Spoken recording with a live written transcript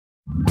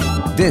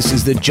This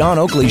is the John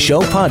Oakley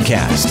Show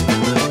podcast.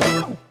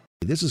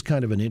 This is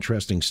kind of an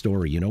interesting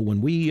story. You know,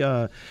 when we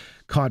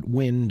caught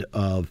wind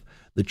of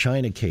the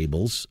China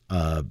cables,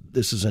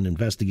 this is an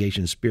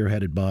investigation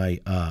spearheaded by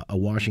a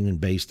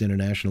Washington-based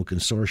international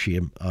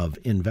consortium of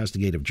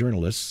investigative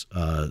journalists,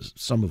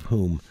 some of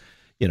whom,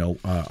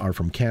 are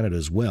from Canada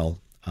as well.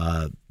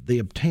 They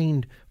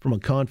obtained from a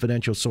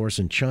confidential source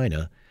in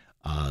China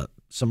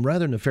some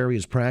rather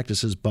nefarious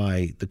practices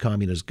by the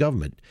communist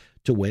government,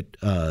 to wit,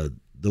 the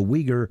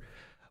Uighur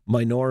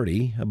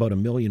minority, about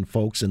 1 million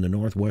folks in the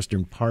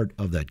northwestern part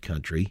of that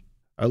country,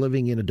 are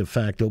living in a de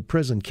facto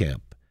prison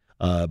camp.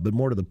 But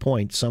more to the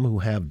point, some who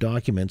have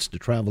documents to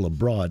travel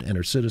abroad and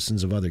are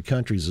citizens of other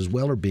countries as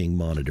well are being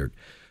monitored.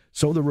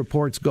 So the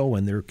reports go,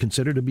 and they're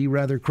considered to be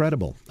rather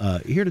credible.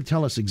 Here to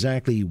tell us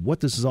exactly what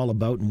this is all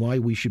about and why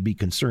we should be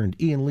concerned,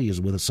 Ian Lee is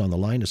with us on the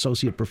line,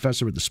 Associate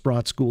Professor at the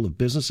Sprott School of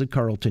Business at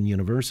Carleton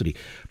University.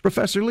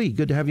 Professor Lee,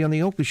 good to have you on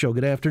the Oakley Show.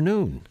 Good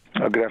afternoon.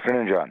 Good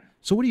afternoon, John.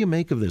 So what do you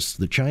make of this?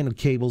 The China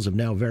cables have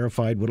now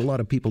verified what a lot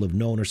of people have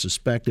known or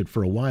suspected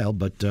for a while,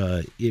 but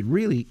it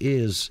really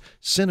is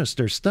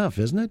sinister stuff,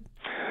 isn't it?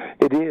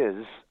 It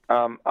is.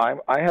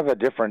 I have a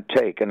different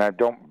take, and I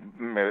don't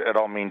at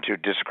all mean to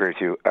disagree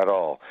with you at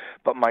all.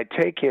 But my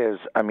take is,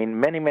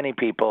 many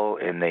people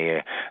in the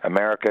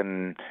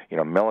American,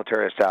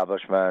 military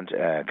establishment,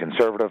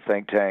 conservative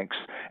think tanks,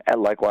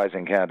 and likewise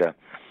in Canada,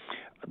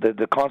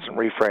 the constant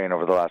refrain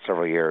over the last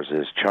several years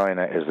is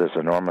China is this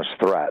enormous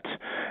threat,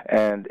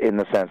 and in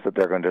the sense that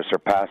they're going to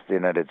surpass the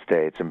United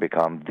States and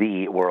become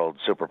the world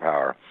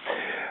superpower.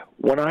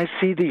 When I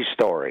see these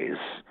stories,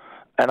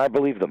 and I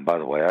believe them, by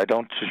the way, I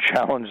don't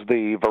challenge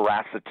the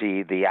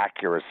veracity, the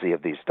accuracy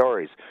of these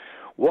stories,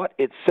 what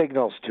it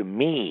signals to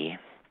me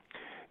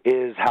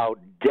is how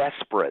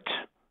desperate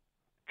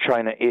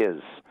China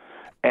is.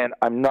 And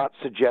I'm not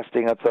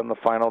suggesting it's on the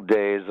final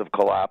days of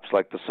collapse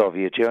like the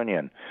Soviet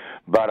Union,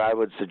 but I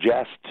would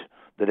suggest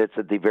that it's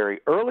at the very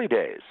early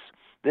days.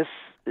 This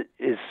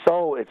is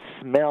so, it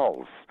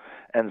smells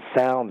and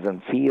sounds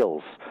and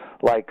feels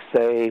like,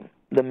 say,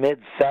 the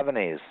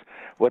mid-'70s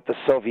with the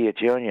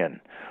Soviet Union,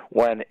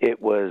 when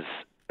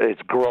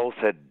its growth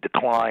had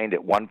declined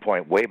at one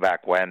point way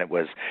back when. It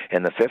was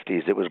in the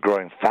 50s. It was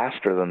growing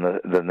faster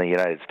than the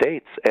United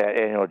States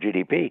annual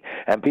GDP,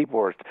 and people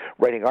were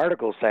writing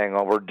articles saying,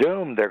 "Oh, we're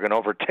doomed. They're going to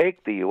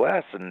overtake the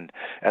U.S." and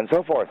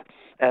so forth.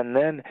 And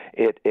then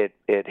it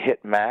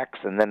hit max,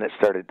 and then it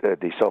started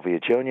the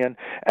Soviet Union,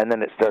 and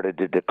then it started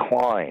to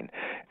decline.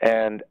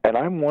 And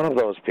I'm one of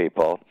those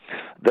people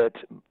that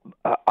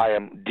I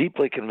am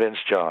deeply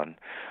convinced, John,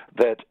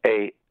 that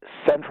a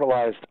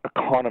centralized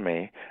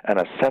economy and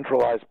a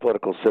centralized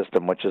political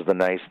system, which is the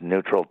nice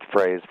neutral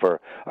phrase for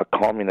a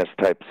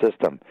communist-type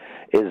system,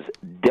 is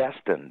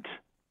destined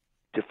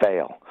to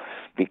fail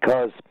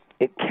because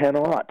it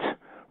cannot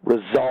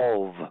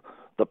resolve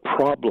the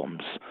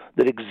problems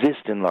that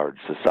exist in large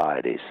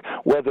societies,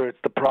 whether it's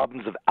the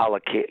problems of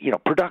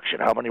production.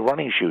 How many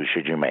running shoes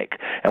should you make?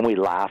 And we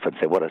laugh and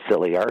say, what a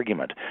silly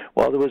argument.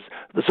 Well,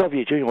 the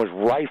Soviet Union was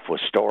rife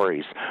with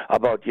stories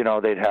about,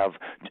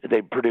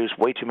 they'd produce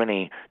way too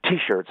many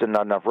T-shirts and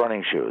not enough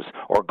running shoes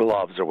or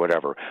gloves or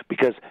whatever,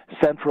 because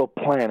central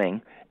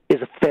planning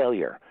is a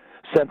failure.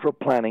 Central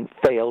planning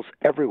fails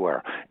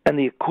everywhere. And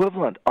the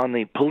equivalent on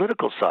the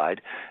political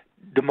side,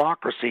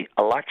 democracy,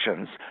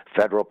 elections,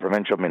 federal,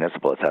 provincial,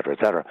 municipal, et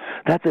cetera,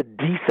 that's a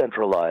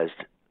decentralized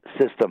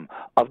system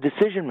of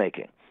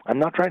decision-making. I'm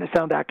not trying to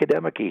sound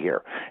academic-y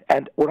here.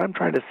 And what I'm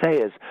trying to say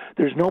is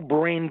there's no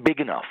brain big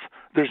enough,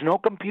 there's no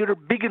computer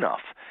big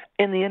enough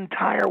in the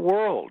entire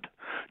world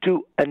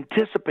to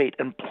anticipate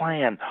and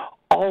plan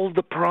all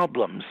the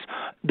problems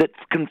that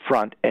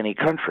confront any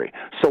country.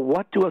 So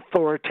what do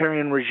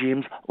authoritarian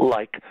regimes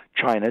like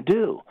China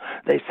do?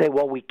 They say,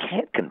 well, we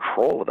can't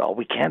control it all,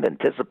 we can't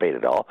anticipate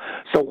it all,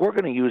 so we're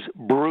going to use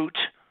brute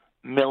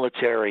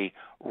military,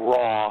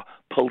 raw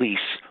police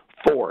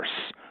force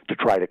to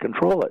try to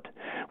control it.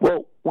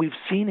 Well, we've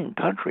seen in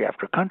country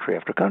after country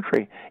after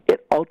country,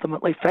 it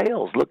ultimately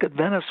fails. Look at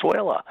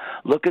Venezuela.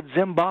 Look at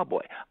Zimbabwe.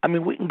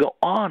 We can go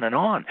on and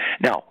on.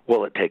 Now,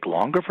 will it take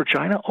longer for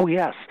China? Oh,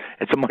 yes.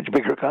 It's a much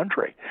bigger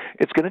country.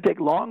 It's going to take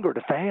longer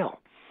to fail.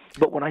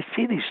 But when I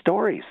see these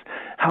stories,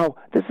 how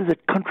this is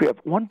a country of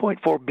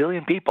 1.4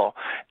 billion people,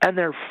 and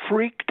they're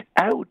freaked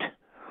out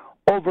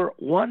over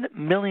 1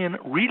 million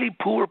really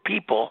poor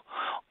people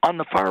on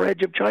the far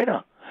edge of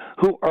China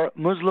who are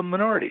Muslim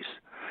minorities.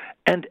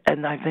 And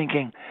I'm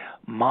thinking,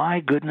 my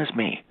goodness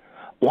me,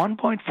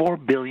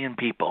 1.4 billion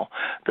people,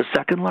 the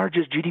second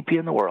largest GDP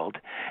in the world,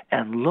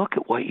 and look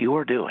at what you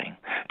are doing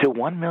to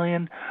 1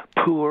 million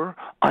poor,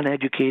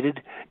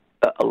 uneducated,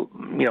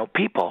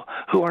 people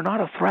who are not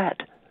a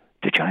threat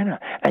to China.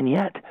 And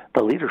yet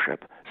the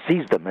leadership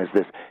sees them as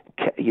this,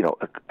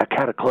 a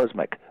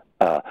cataclysmic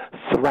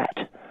threat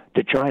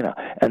to China.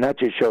 And that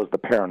just shows the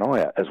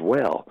paranoia as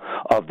well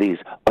of these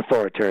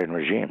authoritarian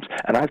regimes.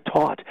 And I've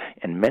taught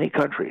in many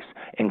countries,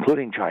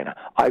 including China.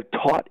 I've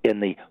taught in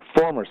the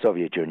former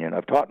Soviet Union.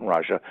 I've taught in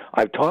Russia.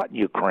 I've taught in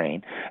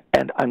Ukraine.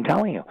 And I'm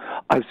telling you,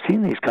 I've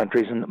seen these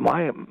countries, and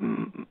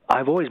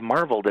I've always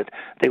marveled that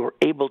they were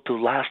able to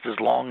last as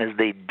long as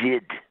they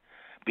did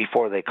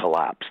before they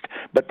collapsed.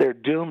 But they're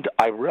doomed.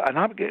 And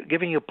I'm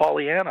giving you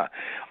Pollyanna.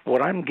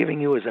 What I'm giving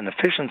you is an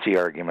efficiency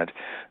argument.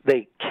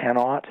 They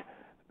cannot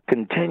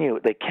continue.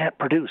 They can't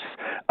produce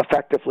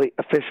effectively,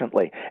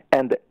 efficiently,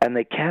 and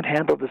they can't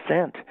handle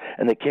dissent,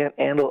 and they can't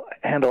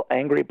handle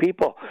angry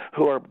people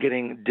who are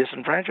getting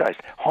disenfranchised.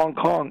 Hong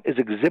Kong is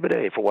Exhibit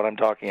A for what I'm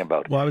talking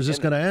about. Well, I was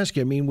just going to ask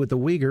you, I mean, with the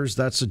Uighurs,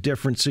 that's a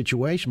different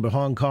situation, but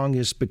Hong Kong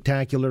is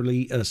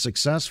spectacularly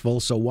successful,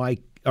 so why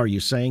are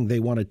you saying they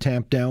want to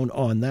tamp down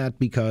on that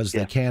because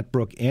they can't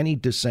brook any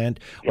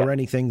dissent or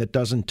anything that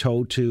doesn't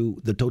toe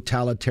to the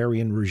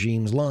totalitarian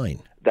regime's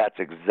line? That's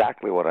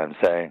exactly what I'm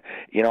saying.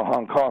 You know,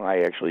 Hong Kong, I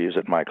actually use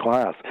it in my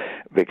class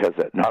because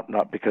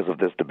not because of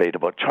this debate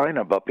about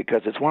China, but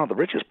because it's one of the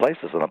richest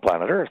places on the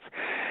planet Earth.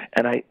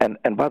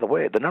 And by the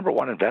way, the number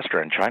one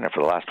investor in China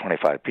for the last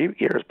 25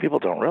 years, people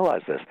don't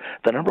realize this.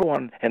 The number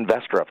one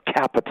investor of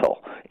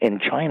capital in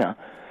China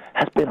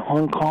has been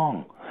Hong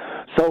Kong.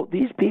 So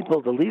these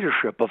people, the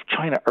leadership of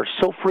China, are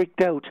so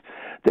freaked out,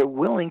 they're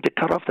willing to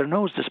cut off their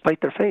nose to spite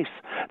their face.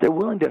 They're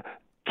willing to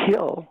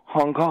kill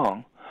Hong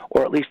Kong,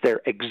 or at least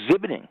they're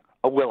exhibiting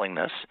a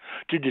willingness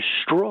to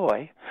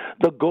destroy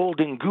the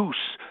golden goose,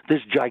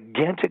 this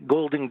gigantic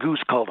golden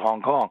goose called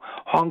Hong Kong.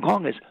 Hong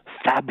Kong is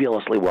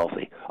fabulously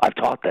wealthy. I've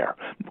taught there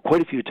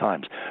quite a few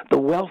times. The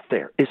wealth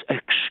there is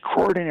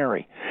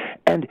extraordinary.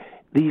 And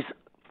these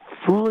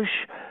foolish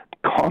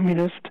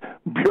communist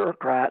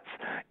bureaucrats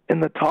in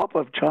the top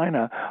of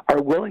China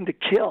are willing to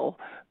kill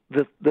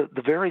the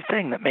very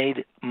thing that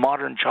made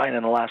modern China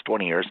in the last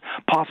 20 years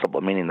possible,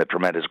 meaning the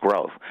tremendous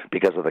growth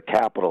because of the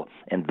capital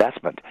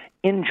investment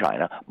in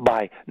China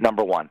by,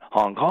 number one,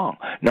 Hong Kong.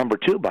 Number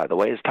two, by the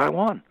way, is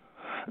Taiwan.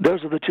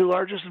 Those are the two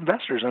largest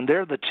investors, and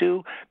they're the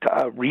two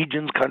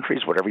regions,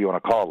 countries, whatever you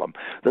want to call them,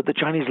 that the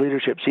Chinese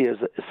leadership see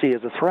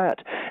as a threat.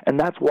 And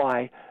that's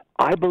why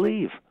I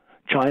believe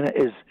China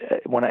is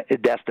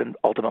destined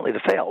ultimately to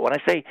fail. When I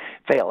say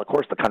fail, of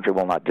course the country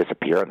will not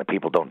disappear and the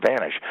people don't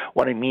vanish.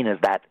 What I mean is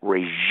that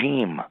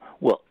regime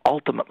will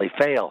ultimately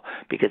fail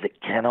because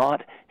it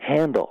cannot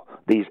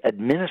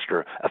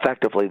administer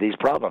effectively these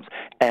problems.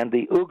 And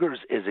the Uighurs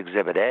is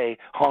Exhibit A,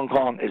 Hong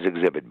Kong is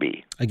Exhibit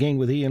B. Again,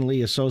 with Ian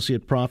Lee,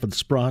 Associate Prof at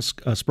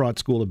Sprott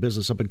School of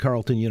Business up at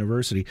Carleton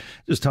University,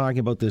 just talking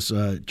about this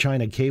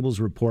China cables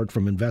report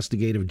from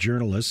investigative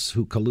journalists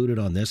who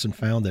colluded on this and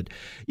found that,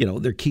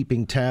 they're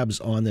keeping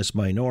tabs on this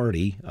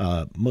minority,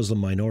 Muslim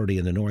minority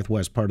in the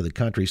northwest part of the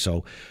country.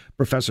 So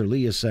Professor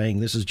Lee is saying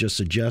this is just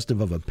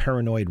suggestive of a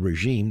paranoid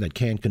regime that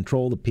can't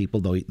control the people,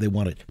 though they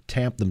want to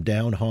tamp them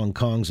down. Hong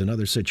Kong's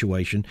another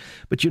situation.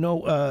 But,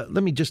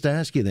 let me just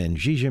ask you then,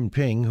 Xi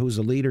Jinping, who's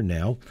a leader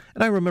now,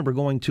 and I remember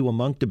going to a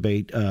monk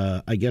debate,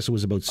 I guess it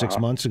was about 6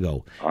 months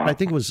ago. And I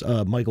think it was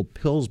Michael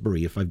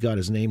Pillsbury, if I've got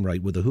his name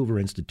right, with the Hoover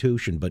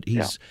Institution. But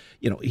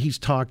he's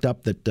talked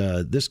up that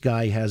this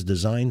guy has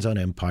designs on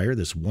empire,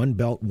 this one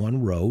belt,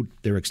 one road.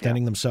 They're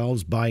extending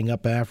themselves, buying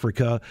up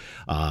Africa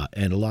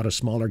and a lot of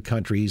smaller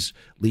countries,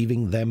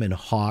 leaving them in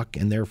hock,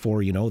 and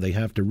therefore, they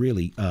have to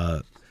really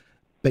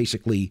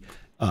basically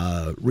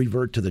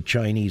revert to the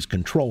Chinese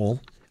control.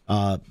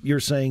 You're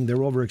saying they're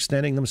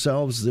overextending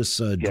themselves? This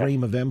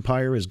dream of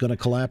empire is going to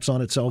collapse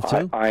on itself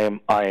too?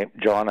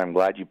 John, I'm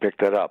glad you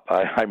picked that up.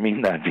 I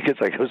mean that because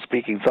I was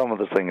speaking some of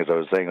the things I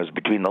was saying was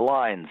between the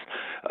lines.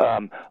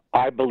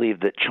 I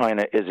believe that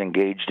China is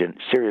engaged in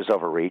serious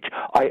overreach.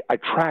 I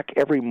track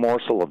every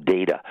morsel of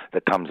data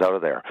that comes out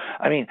of there.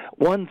 I mean,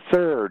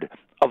 1/3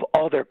 of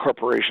all their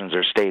corporations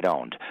are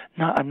state-owned.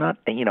 Now, I'm not,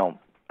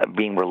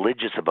 being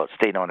religious about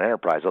state-owned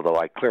enterprise, although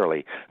I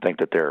clearly think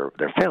that they're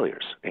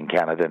failures in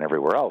Canada and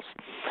everywhere else.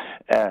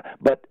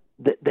 But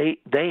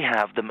they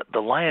have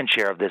the lion's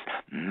share of this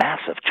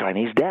massive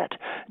Chinese debt.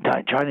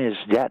 China's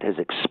debt has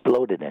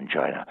exploded in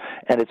China,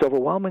 and it's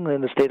overwhelmingly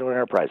in the state-owned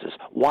enterprises.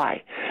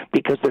 Why?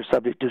 Because they're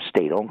subject to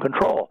state-owned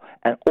control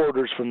and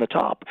orders from the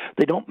top.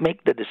 They don't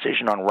make the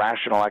decision on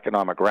rational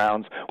economic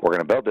grounds. We're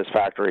going to build this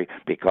factory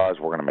because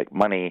we're going to make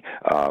money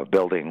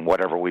building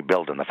whatever we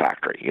build in the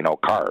factory,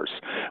 cars.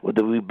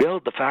 We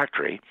build the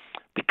factory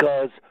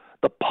because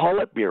the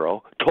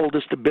Politburo told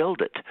us to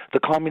build it. The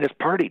Communist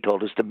Party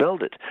told us to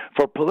build it.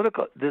 For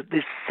political,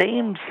 the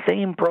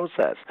same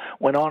process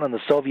went on in the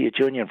Soviet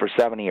Union for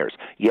 70 years.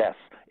 Yes,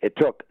 it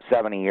took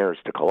 70 years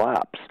to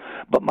collapse.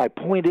 But my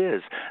point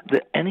is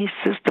that any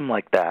system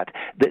like that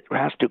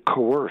has to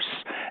coerce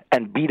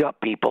and beat up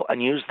people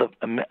and use the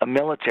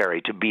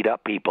military to beat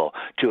up people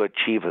to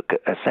achieve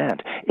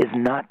assent is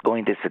not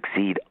going to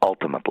succeed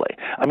ultimately.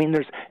 I mean,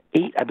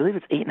 I believe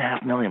it's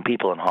 8.5 million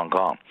people in Hong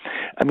Kong.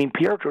 I mean,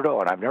 Pierre Trudeau,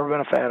 and I've never been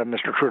a fan of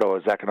Mr.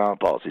 Trudeau's economic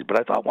policies, but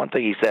I thought one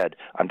thing he said,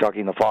 I'm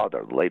talking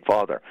the late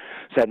father,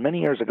 said many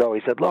years ago,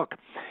 he said, look,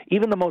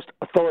 even the most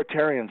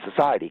authoritarian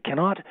society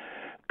cannot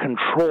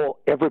control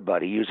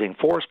everybody using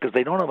force because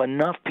they don't have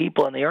enough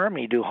people in the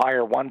army to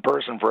hire one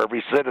person for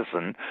every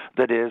citizen,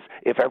 that is,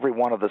 if every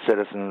one of the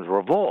citizens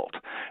revolt.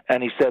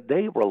 And he said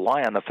they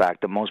rely on the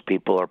fact that most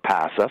people are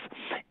passive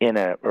in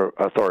an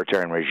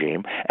authoritarian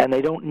regime, and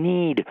they don't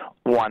need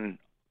one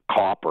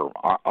cop or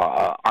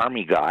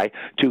army guy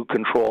to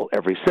control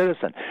every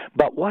citizen.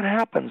 But what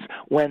happens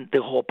when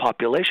the whole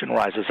population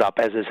rises up,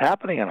 as is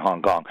happening in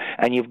Hong Kong,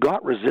 and you've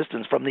got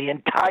resistance from the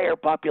entire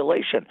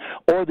population,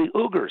 or the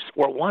Uighurs,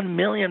 or 1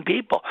 million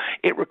people?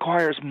 It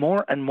requires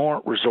more and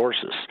more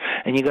resources,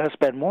 and you got to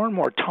spend more and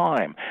more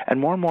time and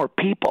more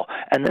people,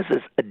 and this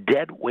is a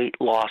dead weight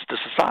loss to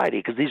society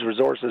because these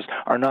resources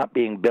are not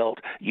being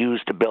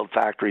used to build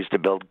factories, to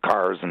build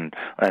cars, and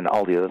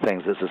all the other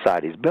things that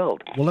societies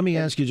build. Well, let me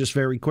ask you just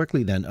very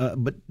quickly then,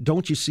 but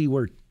don't you see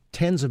where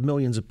tens of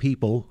millions of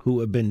people who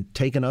have been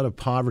taken out of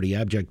poverty,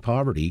 abject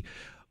poverty,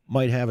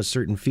 might have a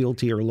certain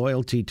fealty or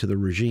loyalty to the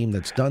regime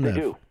that's done that?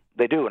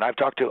 They do, and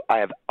I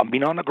have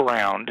been on the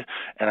ground,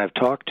 and I've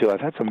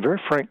had some very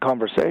frank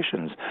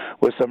conversations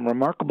with some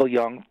remarkable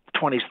young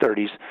 20s,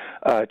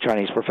 30s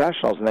Chinese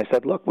professionals, and they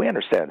said, look, we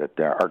understand that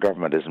our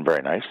government isn't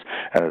very nice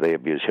and they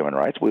abuse human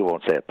rights. We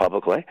won't say it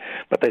publicly,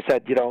 but they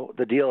said,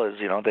 the deal is,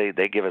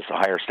 they give us a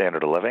higher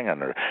standard of living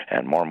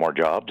and more and more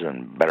jobs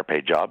and better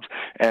paid jobs,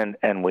 and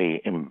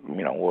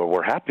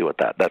we're happy with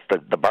that. That's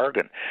the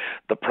bargain.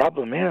 The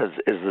problem is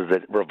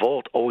that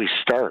revolt always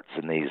starts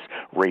in these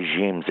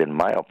regimes, in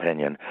my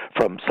opinion,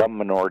 from some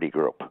minority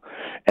group,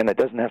 and it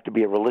doesn't have to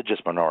be a religious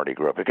minority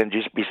group. It can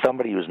just be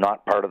somebody who's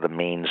not part of the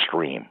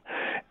mainstream.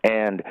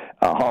 And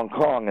Hong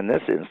Kong, in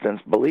this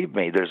instance, believe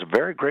me, there's a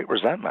very great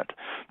resentment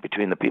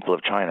between the people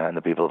of China and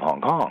the people of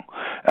Hong Kong.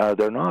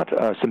 They're not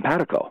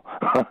simpatico.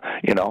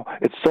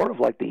 It's sort of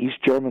like the East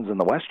Germans and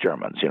the West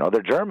Germans.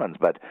 They're Germans,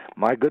 but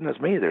my goodness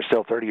me, they're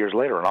still 30 years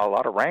later, and a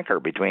lot of rancor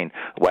between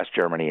West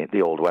Germany,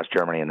 the old West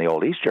Germany, and the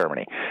old East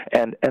Germany.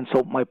 And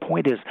so my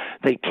point is,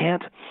 they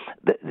can't.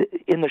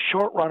 In the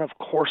short run, of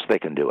course, they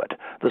can do it.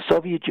 The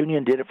Soviet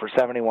Union did it for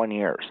 71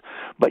 years,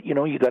 but you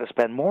got to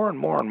spend more and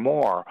more and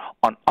more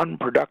on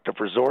unproductive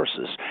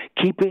resources,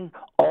 keeping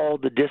all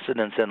the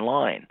dissidents in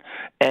line.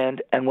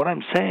 And what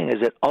I'm saying is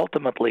it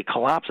ultimately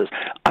collapses.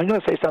 I'm going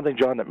to say something,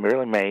 John, that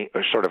really may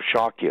sort of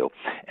shock you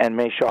and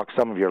may shock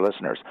some of your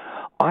listeners.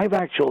 I've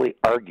actually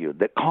argued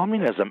that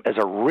communism is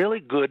a really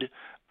good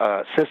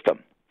system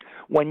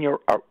when you're,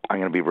 I'm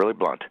going to be really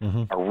blunt,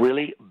 a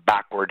really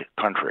backward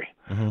country.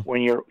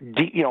 When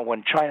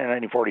when China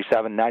in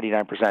 1947,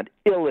 99%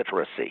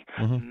 illiteracy,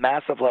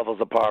 massive levels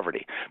of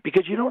poverty,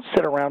 because you don't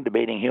sit around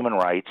debating human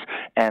rights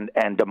and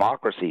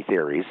democracy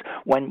theories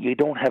when you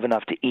don't have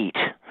enough to eat.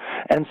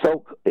 And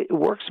so it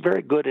works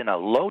very good in a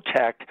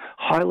low-tech,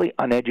 highly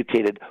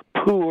uneducated,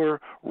 poor,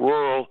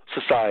 rural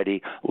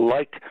society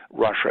like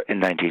Russia in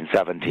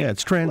 1917. Yeah,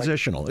 it's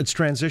transitional. It's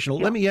transitional.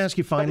 Let me ask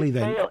you finally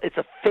then. It's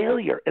a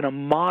failure in a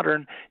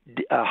modern,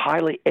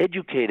 highly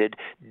educated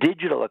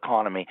digital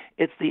economy.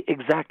 It's the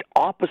exact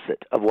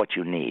opposite of what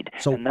you need,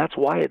 and that's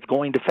why it's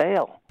going to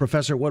fail.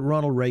 Professor, what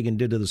Ronald Reagan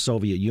did to the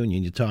Soviet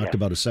Union, you talked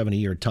about a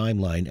 70-year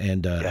timeline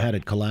and had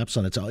it collapse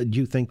on its own. Do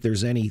you think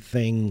there's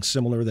anything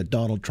similar that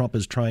Donald Trump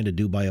is trying to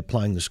do by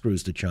applying the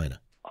screws to China?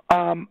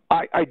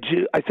 I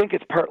do. I think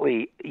it's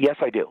partly, yes,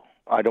 I do.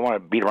 I don't want to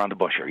beat around the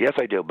bush here. Yes,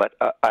 I do, but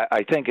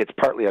I think it's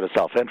partly out of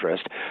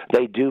self-interest.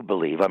 They do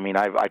believe. I mean,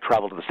 I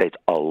travel to the States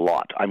a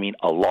lot. I mean,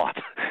 a lot.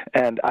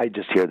 And I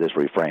just hear this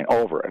refrain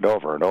over and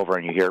over and over,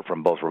 and you hear it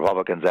from both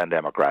Republicans and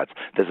Democrats.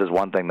 This is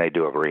one thing they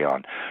do agree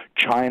on.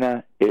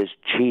 China is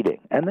cheating,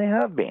 and they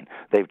have been.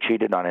 They've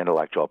cheated on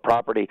intellectual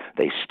property.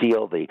 They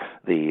steal the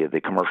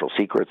commercial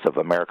secrets of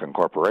American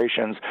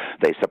corporations.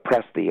 They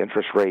suppress the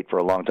interest rate for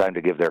a long time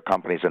to give their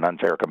companies an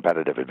unfair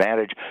competitive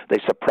advantage. They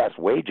suppress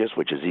wages,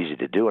 which is easy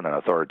to do in an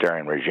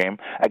authoritarian regime,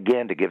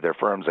 again, to give their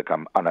firms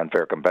an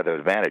unfair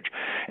competitive advantage.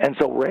 And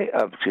so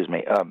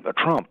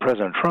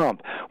President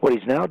Trump, what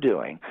he's now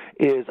doing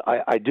is,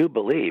 I do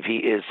believe he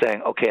is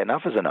saying, okay,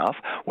 enough is enough.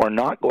 We're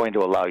not going to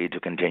allow you to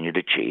continue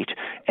to cheat.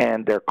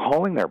 And they're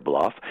calling their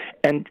bluff.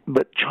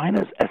 But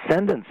China's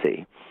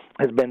ascendancy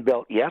has been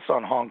built, yes,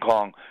 on Hong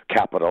Kong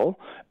capital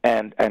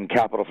and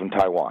capital from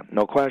Taiwan,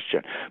 no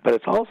question. But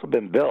it's also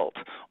been built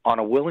on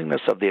a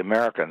willingness of the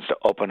Americans to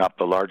open up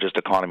the largest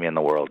economy in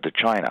the world to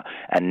China.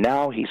 And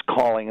now he's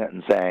calling it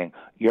and saying,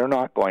 you're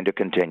not going to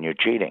continue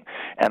cheating.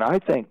 And I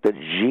think that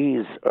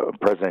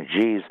President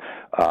Xi's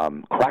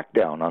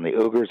crackdown on the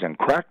Uighurs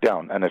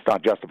and it's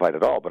not justified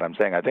at all, but I'm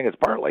saying I think it's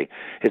partly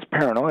his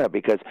paranoia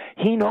because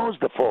he knows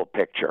the full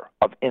picture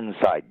of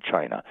inside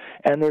China.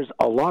 And there's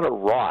a lot of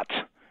rot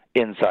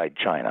inside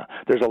China.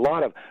 There's a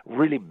lot of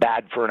really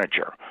bad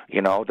furniture.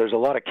 There's a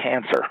lot of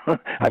cancer.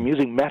 I'm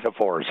using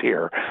metaphors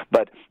here,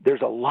 but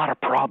there's a lot of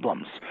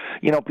problems.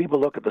 People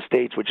look at the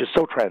States, which is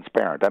so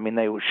transparent. I mean,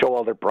 they show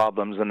all their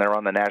problems, and they're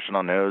on the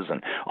national news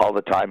and all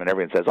the time, and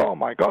everyone says, oh,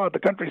 my God, the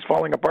country's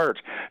falling apart.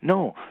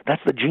 No,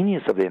 that's the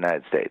genius of the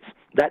United States.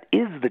 That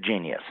is the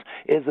genius,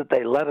 is that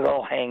they let it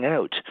all hang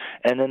out,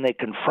 and then they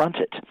confront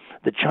it.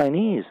 The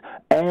Chinese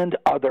and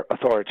other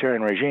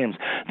authoritarian regimes,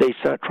 they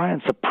try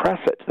and suppress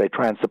it. They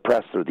try and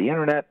suppress through the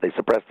Internet. They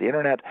suppress the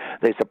Internet.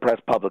 They suppress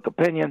public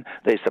opinion.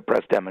 They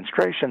suppress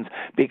demonstrations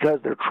because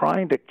they're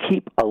trying to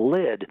keep a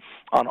lid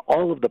on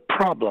all of the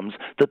problems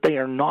that they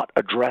are not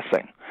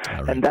addressing.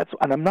 Right.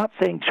 And I'm not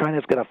saying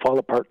China's going to fall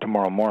apart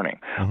tomorrow morning.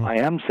 I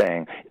am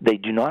saying they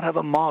do not have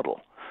a model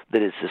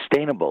that is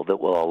sustainable,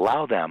 that will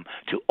allow them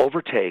to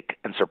overtake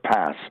and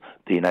surpass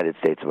the United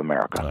States of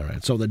America. All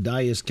right, so the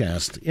die is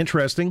cast.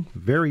 Interesting,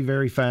 very,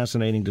 very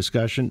fascinating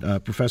discussion.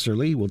 Professor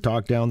Lee, we'll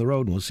talk down the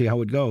road and we'll see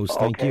how it goes.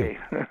 Thank you.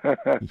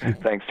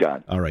 Thanks,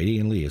 John. All right,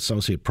 Ian Lee,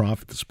 Associate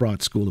Prof at the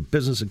Sprott School of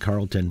Business at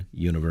Carleton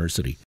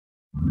University.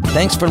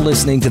 Thanks for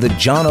listening to the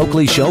John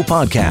Oakley Show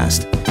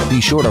podcast. Be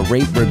sure to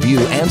rate, review,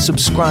 and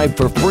subscribe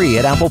for free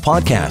at Apple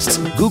Podcasts,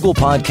 Google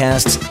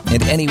Podcasts,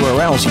 and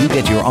anywhere else you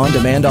get your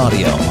on-demand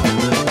audio.